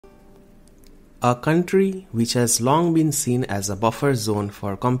A country which has long been seen as a buffer zone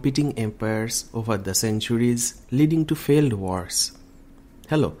for competing empires over the centuries, leading to failed wars.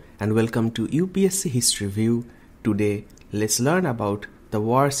 Hello and welcome to UPSC History View. Today, let's learn about the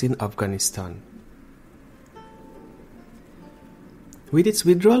wars in Afghanistan. With its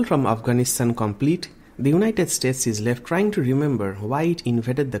withdrawal from Afghanistan complete, the United States is left trying to remember why it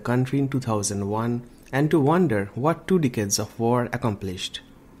invaded the country in 2001 and to wonder what 2 decades of war accomplished.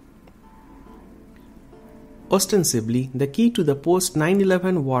 Ostensibly, the key to the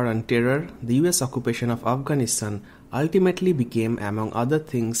post-9/11 war on terror, the US occupation of Afghanistan ultimately became, among other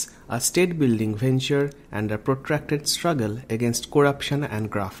things, a state-building venture and a protracted struggle against corruption and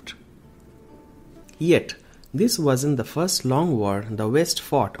graft. Yet, this wasn't the first long war the West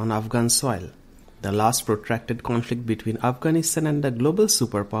fought on Afghan soil. The last protracted conflict between Afghanistan and the global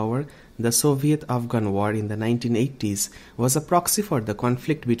superpower, the Soviet-Afghan War in the 1980s, was a proxy for the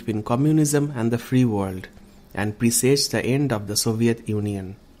conflict between communism and the free world, and presaged the end of the Soviet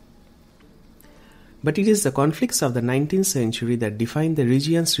Union. But it is the conflicts of the 19th century that define the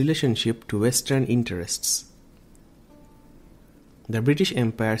region's relationship to Western interests. The British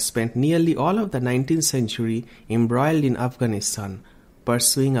Empire spent nearly all of the 19th century embroiled in Afghanistan,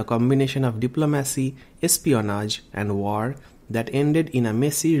 pursuing a combination of diplomacy, espionage, and war that ended in a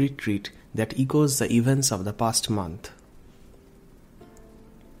messy retreat that echoes the events of the past month.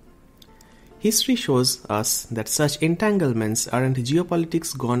 History shows us that such entanglements aren't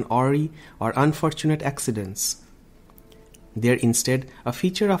geopolitics gone awry or unfortunate accidents. They're instead a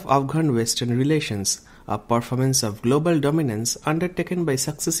feature of Afghan-Western relations, a performance of global dominance undertaken by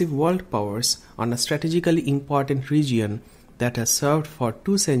successive world powers on a strategically important region that has served for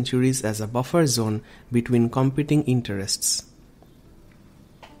 2 centuries as a buffer zone between competing interests.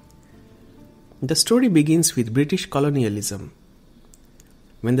 The story begins with British colonialism.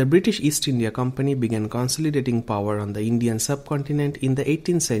 When the British East India Company began consolidating power on the Indian subcontinent in the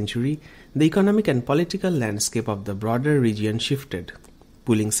 18th century, the economic and political landscape of the broader region shifted,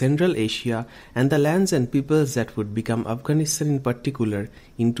 pulling Central Asia and the lands and peoples that would become Afghanistan in particular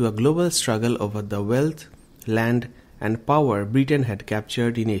into a global struggle over the wealth, land, and power Britain had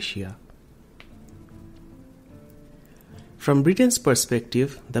captured in Asia. From Britain's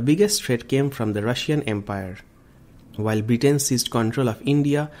perspective, the biggest threat came from the Russian Empire. While Britain seized control of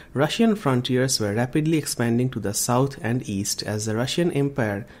India, Russian frontiers were rapidly expanding to the south and east as the Russian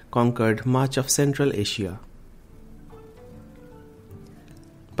Empire conquered much of Central Asia.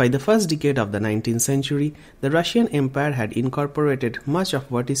 By the first decade of the 19th century, the Russian Empire had incorporated much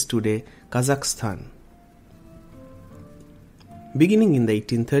of what is today Kazakhstan. Beginning in the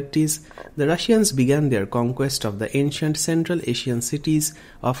 1830s, the Russians began their conquest of the ancient Central Asian cities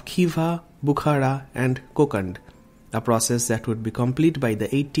of Khiva, Bukhara, and Kokand, a process that would be complete by the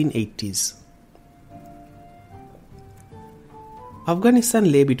 1880s.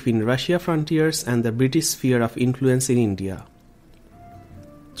 Afghanistan lay between Russia frontiers and the British sphere of influence in India.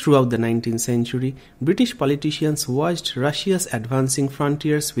 Throughout the 19th century, British politicians watched Russia's advancing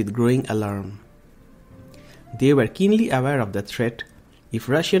frontiers with growing alarm. They were keenly aware of the threat. If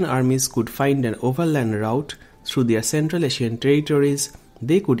Russian armies could find an overland route through their Central Asian territories,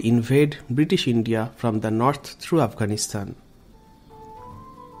 they could invade British India from the north through Afghanistan.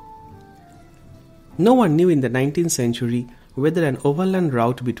 No one knew in the 19th century whether an overland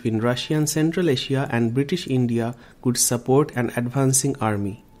route between Russian Central Asia and British India could support an advancing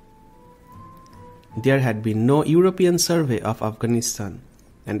army. There had been no European survey of Afghanistan,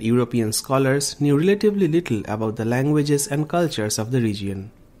 and European scholars knew relatively little about the languages and cultures of the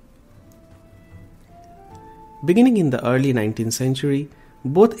region. Beginning in the early 19th century,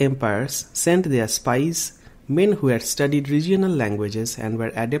 both empires sent their spies, men who had studied regional languages and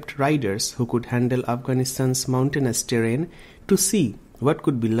were adept riders who could handle Afghanistan's mountainous terrain, to see what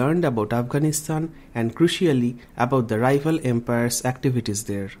could be learned about Afghanistan and, crucially, about the rival empire's activities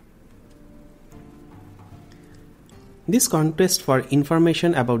there. This contest for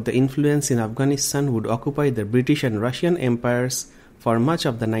information about the influence in Afghanistan would occupy the British and Russian empires for much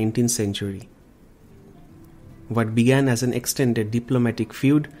of the 19th century. What began as an extended diplomatic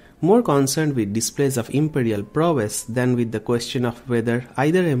feud, more concerned with displays of imperial prowess than with the question of whether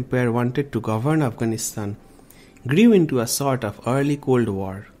either empire wanted to govern Afghanistan, grew into a sort of early Cold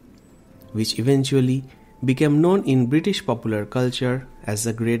War, which eventually became known in British popular culture as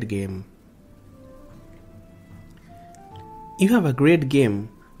the Great Game. "You have a great game,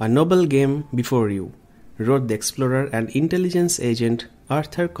 a noble game before you," wrote the explorer and intelligence agent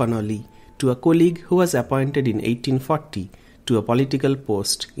Arthur Connolly to a colleague who was appointed in 1840 to a political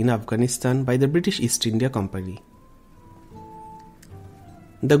post in Afghanistan by the British East India Company.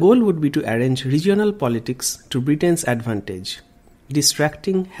 The goal would be to arrange regional politics to Britain's advantage,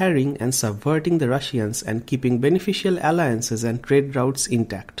 distracting, harrying and subverting the Russians and keeping beneficial alliances and trade routes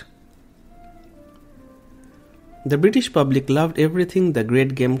intact. The British public loved everything the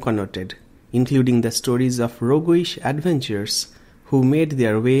Great Game connoted, including the stories of roguish adventurers who made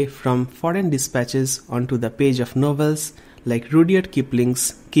their way from foreign dispatches onto the page of novels like Rudyard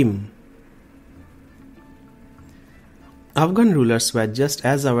Kipling's Kim. Afghan rulers were just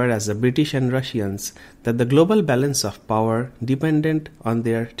as aware as the British and Russians that the global balance of power depended on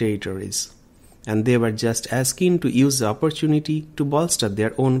their territories, and they were just as keen to use the opportunity to bolster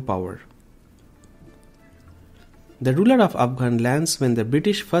their own power. The ruler of Afghan lands when the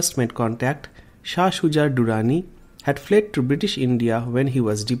British first made contact, Shah Shuja Durrani, had fled to British India when he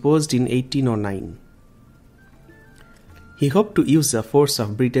was deposed in 1809. He hoped to use the force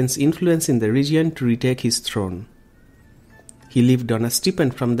of Britain's influence in the region to retake his throne. He lived on a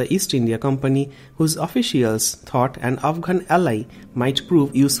stipend from the East India Company, whose officials thought an Afghan ally might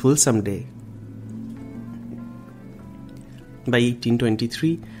prove useful someday. By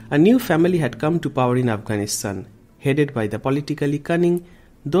 1823, a new family had come to power in Afghanistan, headed by the politically cunning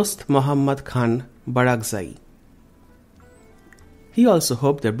Dost Muhammad Khan Barakzai. He also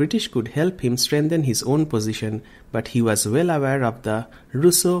hoped the British could help him strengthen his own position, but he was well aware of the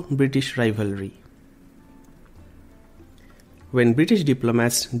Russo-British rivalry. When British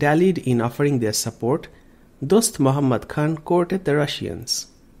diplomats dallied in offering their support, Dost Muhammad Khan courted the Russians.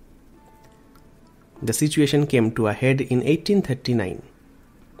 The situation came to a head in 1839.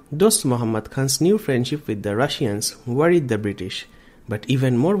 Dost Muhammad Khan's new friendship with the Russians worried the British, but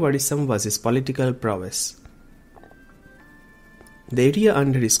even more worrisome was his political prowess. The area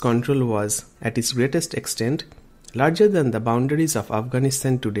under his control was, at its greatest extent, larger than the boundaries of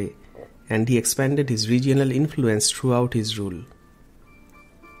Afghanistan today, and he expanded his regional influence throughout his rule.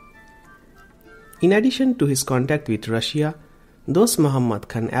 In addition to his contact with Russia, Dost Muhammad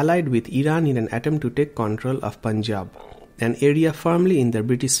Khan allied with Iran in an attempt to take control of Punjab, an area firmly in the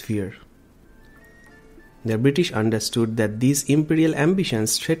British sphere. The British understood that these imperial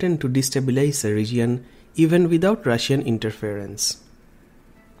ambitions threatened to destabilize the region even without Russian interference.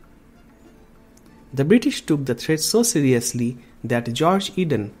 The British took the threat so seriously that George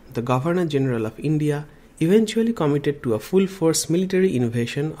Eden, the Governor-General of India, eventually committed to a full-force military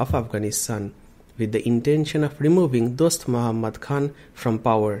invasion of Afghanistan with the intention of removing Dost Muhammad Khan from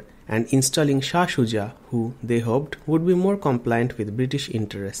power and installing Shah Shuja, who they hoped would be more compliant with British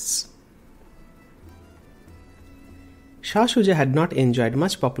interests. Shah Shuja had not enjoyed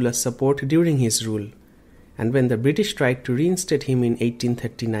much popular support during his rule, and when the British tried to reinstate him in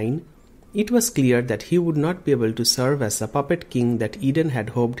 1839, it was clear that he would not be able to serve as the puppet king that Eden had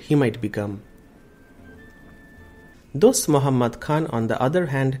hoped he might become. Dost Muhammad Khan, on the other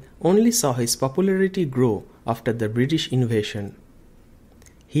hand, only saw his popularity grow after the British invasion.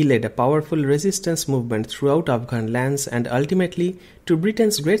 He led a powerful resistance movement throughout Afghan lands and ultimately, to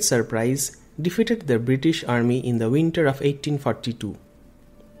Britain's great surprise, defeated the British army in the winter of 1842.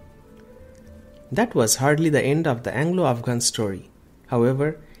 That was hardly the end of the Anglo-Afghan story.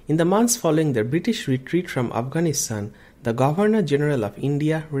 However, in the months following the British retreat from Afghanistan, the Governor-General of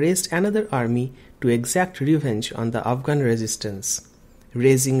India raised another army to exact revenge on the Afghan resistance,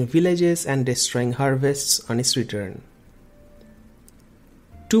 razing villages and destroying harvests on his return.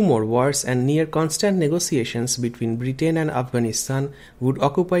 2 more wars and near constant negotiations between Britain and Afghanistan would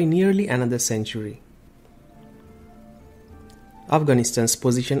occupy nearly another century. Afghanistan's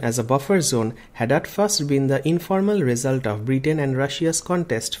position as a buffer zone had at first been the informal result of Britain and Russia's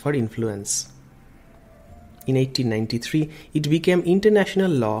contest for influence. In 1893, it became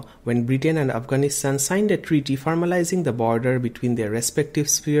international law when Britain and Afghanistan signed a treaty formalizing the border between their respective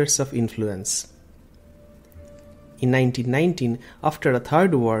spheres of influence. In 1919, after a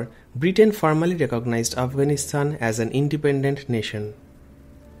third war, Britain formally recognized Afghanistan as an independent nation.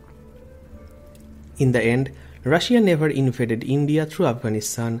 In the end, Russia never invaded India through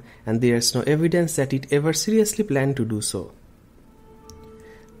Afghanistan, and there is no evidence that it ever seriously planned to do so.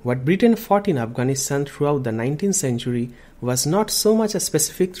 What Britain fought in Afghanistan throughout the 19th century was not so much a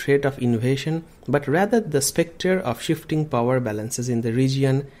specific threat of invasion, but rather the spectre of shifting power balances in the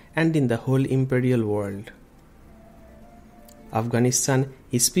region and in the whole imperial world. Afghanistan,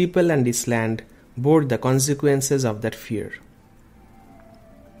 its people and its land, bore the consequences of that fear.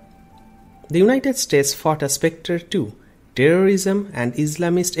 The United States fought a spectre too, terrorism and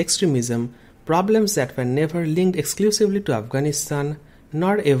Islamist extremism, problems that were never linked exclusively to Afghanistan,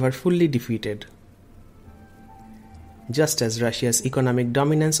 nor ever fully defeated. Just as Russia's economic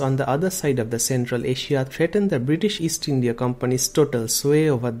dominance on the other side of the Central Asia threatened the British East India Company's total sway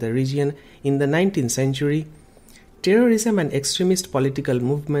over the region in the 19th century, terrorism and extremist political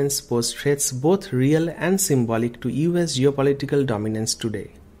movements pose threats both real and symbolic to US geopolitical dominance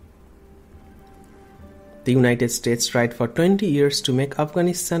today. The United States tried for 20 years to make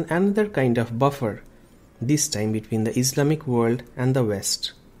Afghanistan another kind of buffer, this time between the Islamic world and the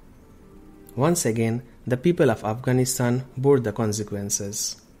West. Once again, the people of Afghanistan bore the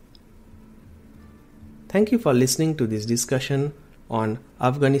consequences. Thank you for listening to this discussion on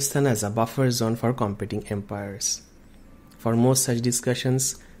Afghanistan as a buffer zone for competing empires. For more such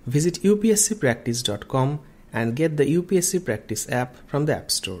discussions, visit upscpractice.com and get the UPSC Practice app from the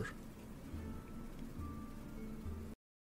App Store.